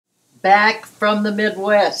Back from the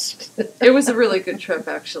Midwest. It was a really good trip,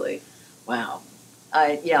 actually. Wow.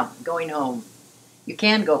 Going home. You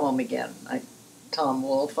can go home again. Tom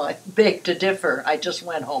Wolfe, I beg to differ. I just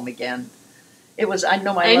went home again. I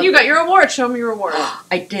know my. And you got your award. Show me your award.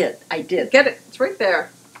 I did. Get it. It's right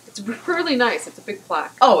there. It's really nice. It's a big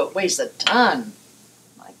plaque. Oh, it weighs a ton.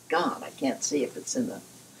 My God, I can't see if it's in the.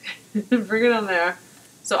 Bring it on there.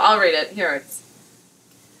 So I'll read it. Here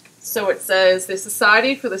So it says, the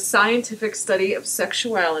Society for the Scientific Study of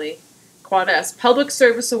Sexuality, Quad S, Public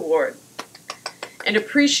Service Award, an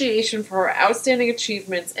appreciation for her outstanding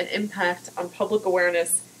achievements and impact on public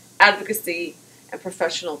awareness, advocacy, and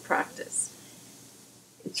professional practice.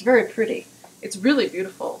 It's very pretty. It's really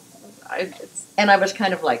beautiful. And I was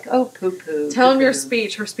kind of like, oh, poo-poo. Tell him your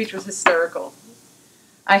speech. Her speech was hysterical.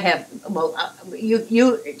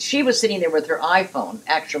 She was sitting there with her iPhone,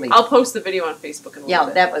 actually. I'll post the video on Facebook in a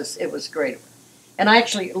little bit. It was great. And I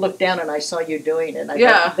actually looked down and I saw you doing it. And I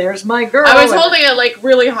thought, there's my girl. I was holding it like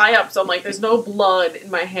really high up, so I'm like, there's no blood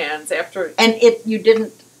in my hands after. And you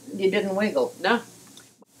didn't wiggle. No.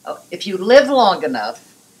 If you live long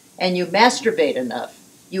enough and you masturbate enough,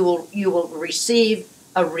 you will receive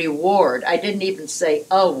a reward. I didn't even say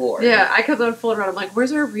award. Yeah, I kept on fooling around. I'm like,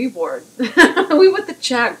 where's our reward? We want the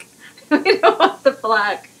check. We don't want the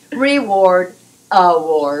plaque. Reward,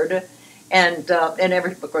 award, and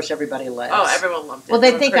of course everybody laughs. Oh, everyone loved it. Well,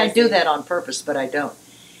 they think I do that on purpose, but I don't.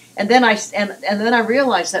 And then I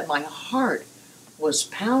realized that my heart was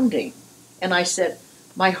pounding, and I said,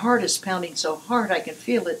 my heart is pounding so hard I can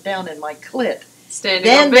feel it down in my clit.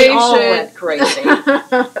 Standing ovation. They all went crazy.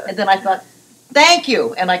 And then I thought, thank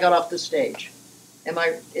you, and I got off the stage.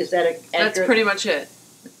 Is that accurate? That's pretty much it.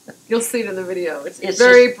 You'll see it in the video. It's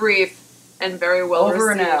very brief and very well over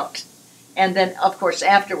received. And out. And then, of course,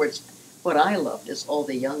 afterwards, what I loved is all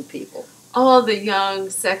the young people. All the young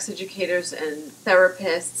sex educators and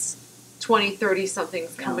therapists, 20,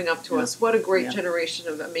 30-somethings coming up to us. What a great generation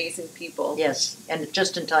of amazing people. Yes, and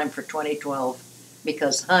just in time for 2012,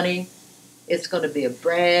 because, honey, it's going to be a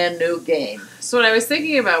brand new game. So when I was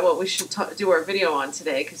thinking about what we should do our video on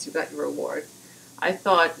today, because you got your award, I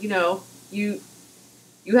thought, you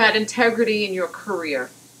had integrity in your career.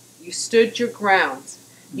 You stood your ground.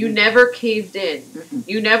 Mm-hmm. You never caved in. Mm-hmm.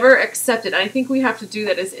 You never accepted. I think we have to do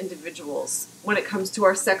that as individuals when it comes to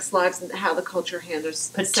our sex lives and how the culture handles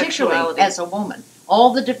particularly sexuality. As a woman.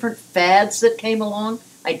 All the different fads that came along,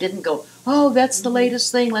 I didn't go, oh, that's the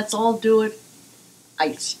latest thing, let's all do it.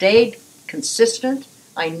 I stayed consistent.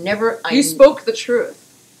 You spoke the truth.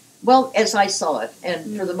 Well, as I saw it,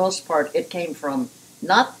 and for the most part, it came from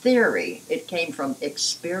not theory, it came from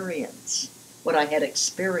experience, what I had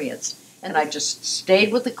experienced. And I just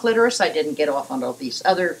stayed with the clitoris. I didn't get off on all these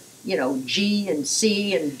other, G and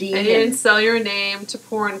C and D. And you didn't sell your name to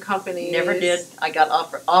porn companies. Never did. I got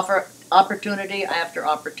opportunity after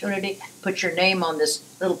opportunity. Put your name on this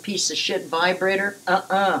little piece of shit vibrator.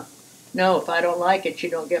 No, if I don't like it, you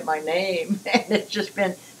don't get my name. And it's just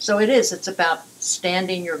been, so it is. It's about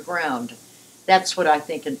standing your ground. That's what I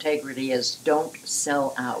think integrity is. Don't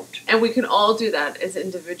sell out. And we can all do that as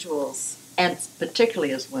individuals. And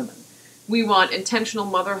particularly as women. We want intentional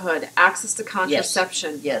motherhood, access to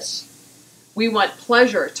contraception. Yes. We want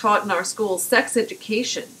pleasure taught in our schools, sex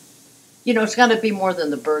education. It's got to be more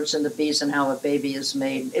than the birds and the bees and how a baby is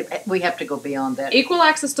made. We have to go beyond that. Equal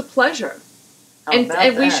access to pleasure.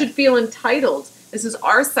 And we should feel entitled. This is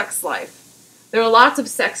our sex life. There are lots of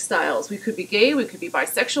sex styles. We could be gay, we could be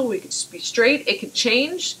bisexual, we could just be straight. It could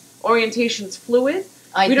change. Orientation's fluid.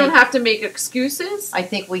 We don't have to make excuses. I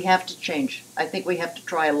think we have to change. I think we have to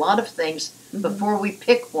try a lot of things before we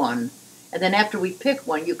pick one. And then after we pick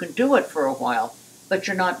one, you can do it for a while, but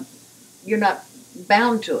you're not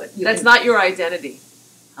bound to it. That's not your identity.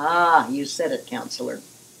 Ah, you said it, counselor.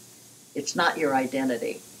 It's not your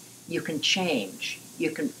identity. You can change.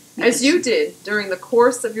 You did during the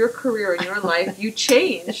course of your career in your life, you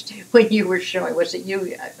changed. When you were showing, was it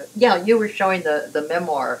you? Yeah, you were showing the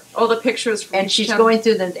memoir. Oh, the pictures from. And she's going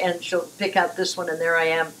through and she'll pick out this one, and there I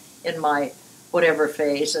am in my whatever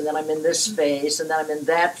phase, and then I'm in this phase, and then I'm in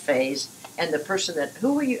that phase, and the person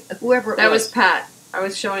whoever it was. That was Pat. I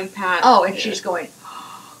was showing Pat. Oh, and she's going,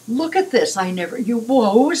 look at this.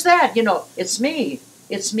 Whoa, who was that? It's me.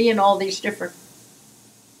 It's me in all these different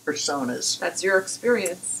personas. That's your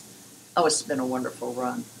experience. Oh, it's been a wonderful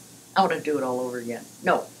run. I want to do it all over again.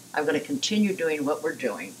 No, I'm going to continue doing what we're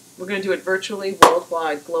doing. We're going to do it virtually,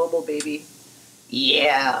 worldwide, global, baby.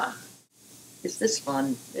 Yeah. Is this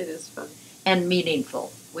fun? It is fun. And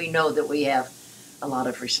meaningful. We know that we have a lot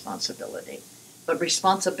of responsibility. But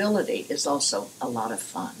responsibility is also a lot of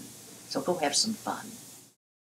fun. So go have some fun.